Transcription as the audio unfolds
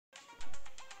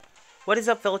What is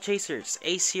up, fellow chasers?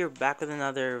 Ace here, back with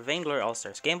another Vainglory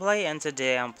All-Stars gameplay, and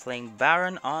today I'm playing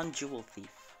Baron on Jewel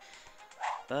Thief.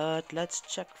 But let's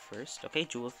check first. Okay,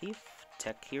 Jewel Thief,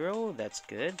 Tech Hero, that's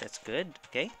good,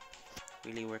 okay.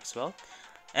 Really works well.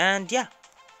 And yeah,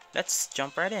 let's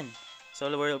jump right in.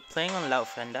 So we're playing on La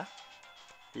Ofrenda.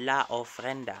 La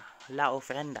Ofrenda. La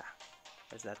Ofrenda.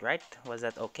 Was that right? Was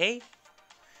that okay?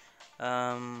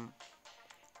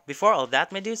 Before all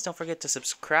that, my dudes, don't forget to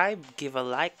subscribe, give a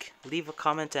like, leave a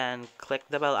comment, and click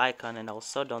the bell icon. And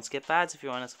also, don't skip ads if you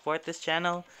want to support this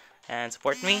channel and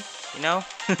support me, you know?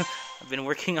 I've been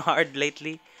working hard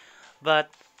lately.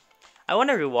 But I want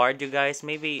to reward you guys.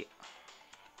 Maybe...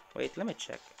 Wait, let me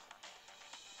check.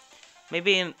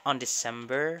 Maybe on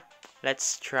December,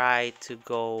 let's try to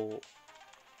go...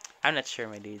 I'm not sure,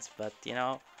 my dudes, but, you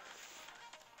know...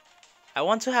 I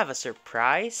want to have a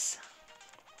surprise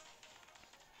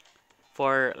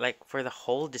for the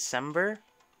whole December.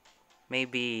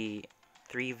 Maybe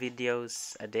 3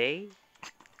 videos a day.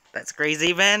 That's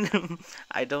crazy, man.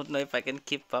 I don't know if I can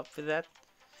keep up with that.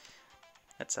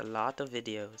 That's a lot of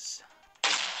videos.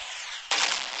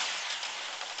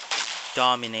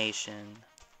 Domination.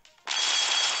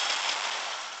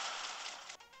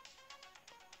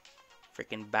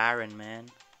 Freaking Baron,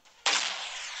 man.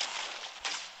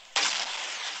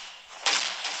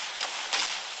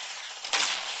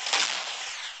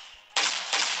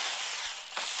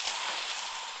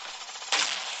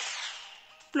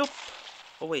 Bloop.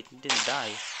 Oh wait, it didn't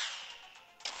die.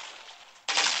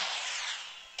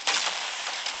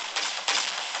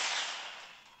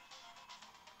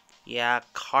 Yeah,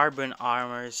 carbon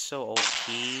armor is so OP.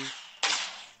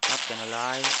 Not gonna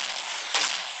lie.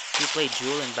 You play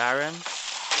Jewel and Baron?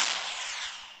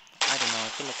 I don't know,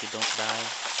 I feel like you don't die.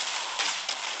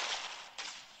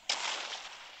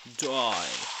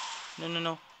 Die.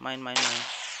 No. Mine.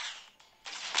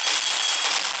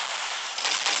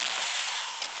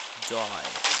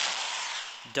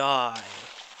 Die.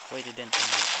 Wait, it didn't die.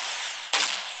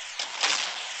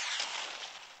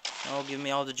 Oh, give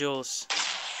me all the jewels.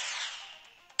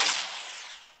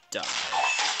 Die.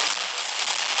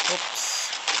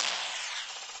 Oops.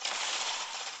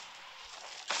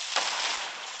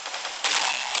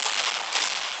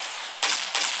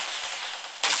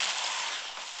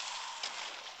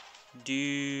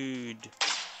 Dude.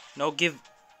 No,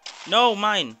 No,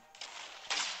 mine.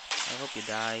 I hope you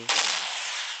die.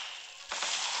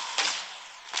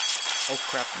 Oh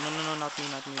crap. No, not me.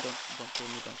 Don't kill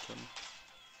me.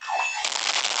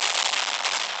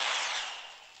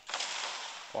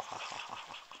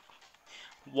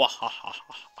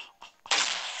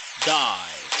 Die.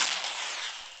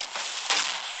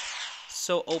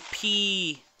 So OP.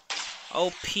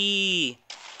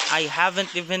 I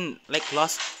haven't even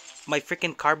lost my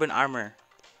freaking carbon armor.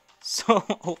 So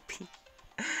OP.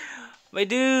 My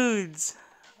dudes.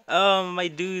 My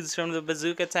dudes from the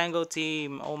Bazooka Tango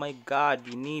team. Oh my god,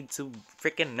 you need to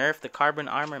freaking nerf the carbon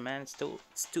armor, man. It's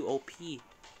too OP.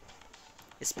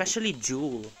 Especially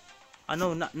Jewel.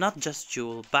 No, not just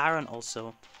Jewel. Baron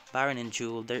also. Baron and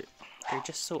Jewel. They're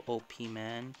just so OP,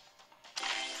 man.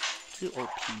 Too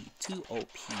OP.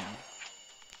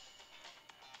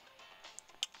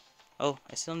 Oh,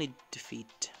 I still need to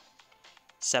defeat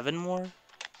 7 more.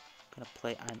 Gonna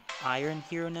play an Iron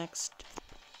Hero next.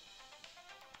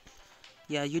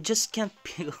 Yeah, you just can't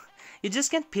peel. You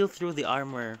just can't peel through the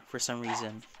armor for some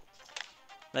reason.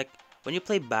 Like when you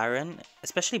play Baron,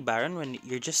 especially Baron, when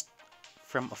you're just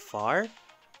from afar,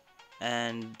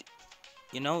 and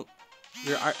you know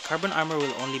your carbon armor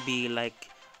will only be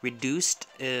reduced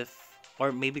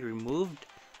or maybe removed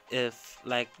if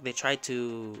they try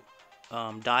to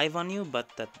dive on you, but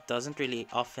that doesn't really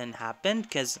often happen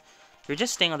because you're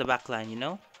just staying on the back line, you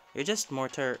know? You're just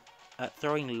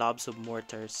throwing lobs of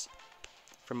mortars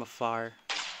from afar.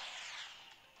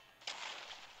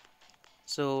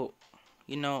 So,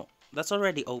 you know, that's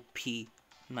already OP in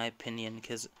my opinion,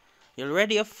 because you're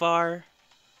already afar,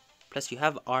 plus you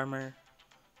have armor,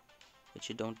 which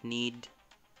you don't need,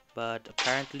 but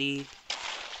apparently...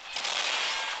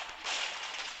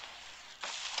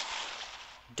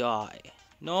 Die.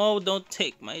 No, don't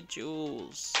take my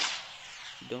jewels.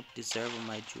 You don't deserve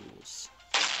my jewels.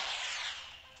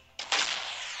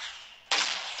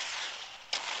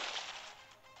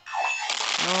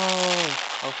 No.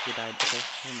 Oh, you died. Okay,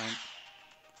 never mind.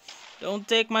 Don't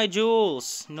take my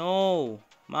jewels. No.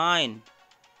 Mine.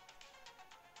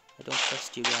 I don't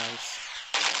trust you guys.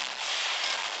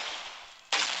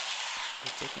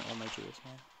 You're taking all my jewels,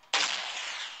 man.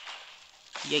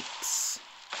 Yikes.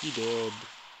 He did.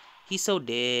 He's so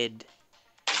dead.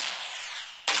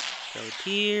 Throw it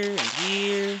here, and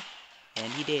here, and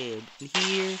And he did. And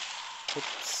here.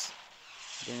 Oops.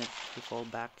 Didn't he fall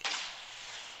back?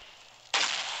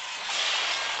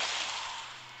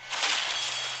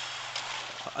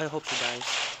 I hope she dies.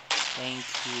 Thank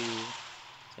you.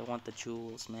 I want the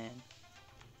jewels, man.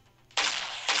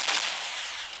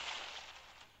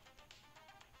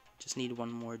 Just need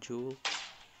one more jewel.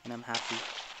 And I'm happy.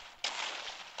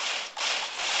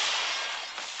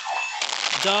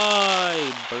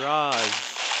 Die! Barrage!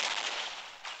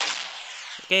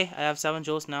 Okay, I have 7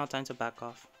 jewels now. Time to back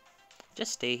off.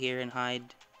 Just stay here and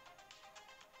hide.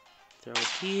 Throw it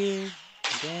here.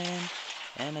 Again.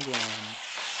 And again.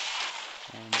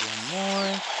 And one more.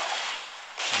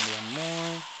 And one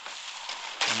more.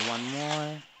 And one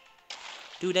more.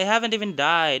 Dude, I haven't even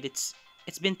died. It's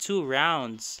been 2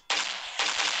 rounds.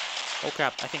 Oh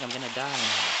crap, I think I'm gonna die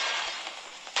now.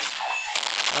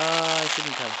 I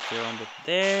shouldn't have thrown it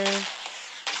there.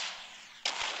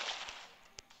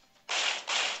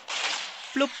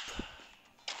 Bloop.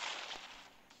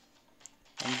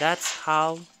 And that's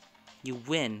how you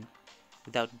win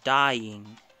without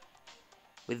dying.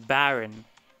 With Baron.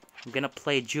 I'm gonna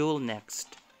play Jewel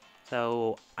next.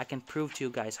 So I can prove to you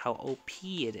guys how OP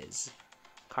it is.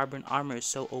 Carbon armor is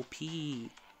so OP.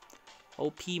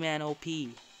 OP, man, OP.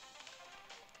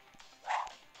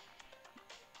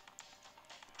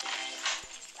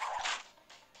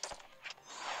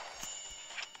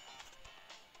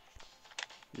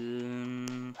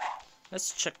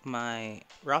 Let's check my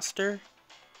roster.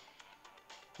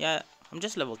 Yeah, I'm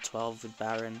just level 12 with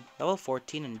Baron. Level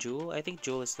 14 in Jewel. I think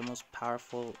Jewel is the most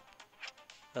powerful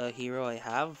hero I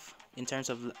have in terms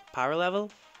of power level.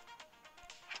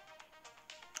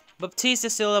 Baptiste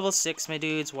is still level 6, my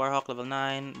dudes. Warhawk level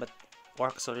 9, but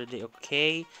Warhawk's already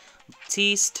okay.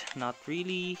 Baptiste, not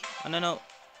really. Oh, no.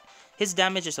 His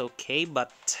damage is okay,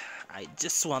 but I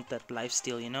just want that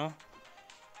lifesteal, you know?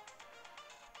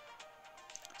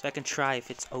 So I can try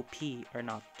if it's OP or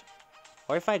not.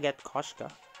 Or if I get Koshka.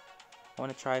 I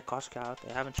want to try Koshka out.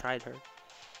 I haven't tried her.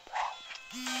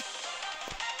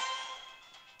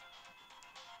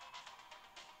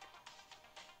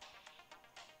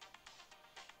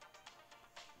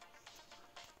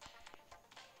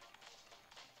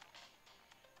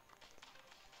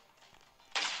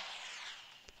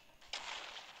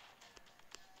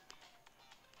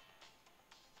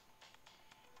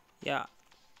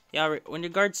 Yeah, in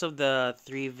regards of the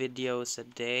 3 videos a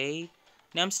day,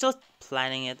 now I'm still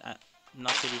planning it. I'm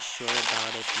not really sure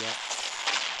about it yet.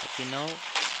 But you know,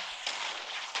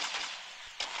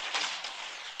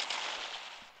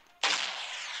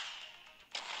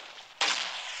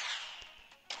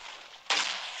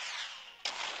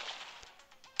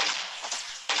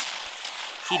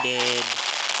 she did.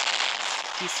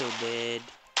 She's so dead.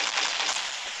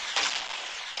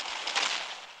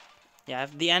 Yeah,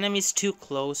 if the enemy's too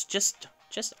close, just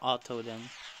auto them.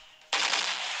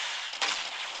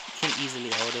 You can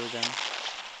easily auto them.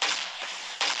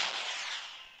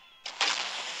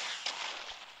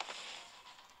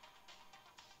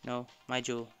 No, my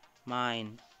jewel.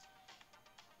 Mine.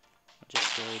 I'll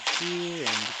just go here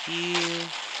and here.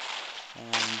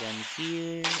 And then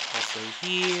here. Also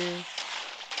here.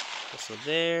 Also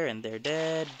there. And they're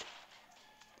dead.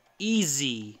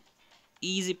 Easy.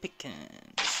 Easy pickings.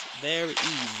 Very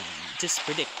easy. Just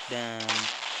predict them.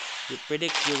 You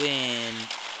predict, you win.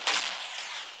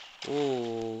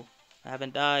 Oh, I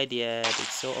haven't died yet.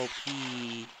 It's so OP.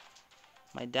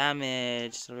 My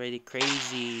damage is already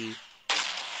crazy.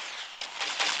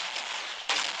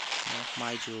 Oh,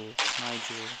 my jewel.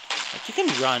 Like, you can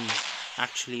run,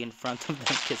 actually, in front of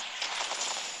them. Cause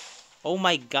oh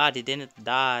my god, it didn't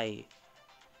die.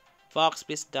 Fox,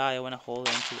 please die. I want to hold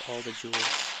on to all the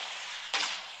jewels.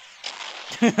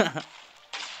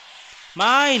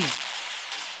 Mine!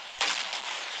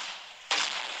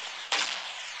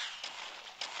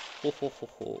 Ho ho ho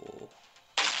ho.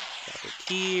 Drop it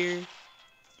here.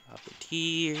 Drop it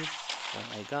here. Oh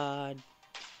my god.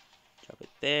 Drop it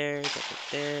there. Drop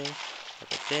it there.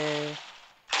 Drop it there.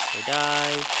 They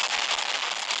die.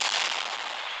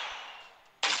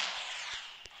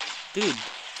 Dude,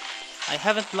 I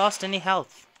haven't lost any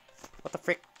health. What the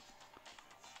frick?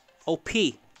 OP.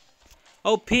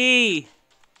 OP!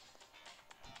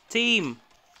 Team!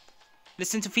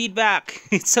 Listen to feedback!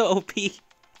 It's so OP!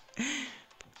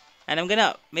 And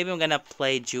maybe I'm gonna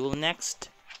play Jewel next.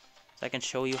 So I can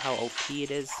show you how OP it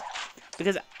is.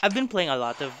 Because I've been playing a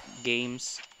lot of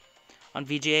games on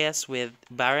VGAS with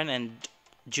Baron and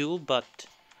Jewel, but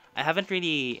I haven't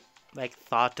really like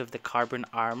thought of the carbon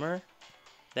armor.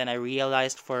 Then I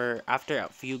realized after a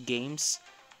few games,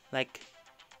 like,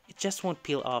 it just won't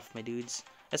peel off, my dudes.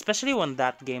 Especially on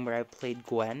that game where I played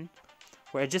Gwen,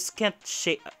 where I just can't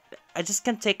take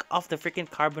off the freaking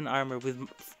carbon armor with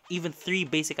even 3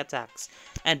 basic attacks.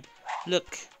 And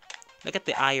look at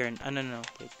the iron. Oh, no,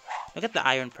 wait. Look at the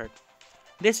iron perk.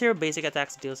 This hero basic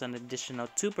attacks deals an additional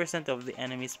 2% of the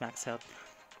enemy's max health.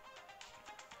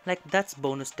 Like, that's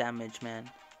bonus damage, man.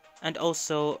 And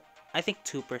also, I think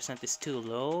 2% is too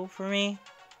low for me.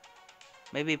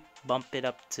 Maybe bump it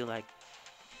up to like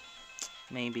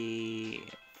maybe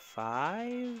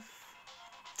 5.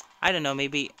 I don't know,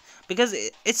 maybe because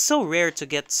it's so rare to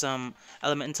get some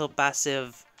elemental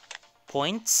passive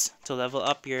points to level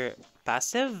up your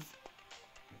passive.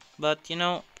 But you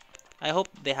know, I hope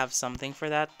they have something for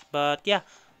that. But yeah,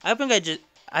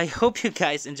 I hope you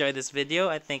guys enjoyed this video.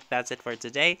 I think that's it for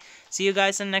today. See you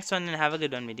guys in the next one and have a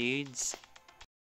good one, my dudes.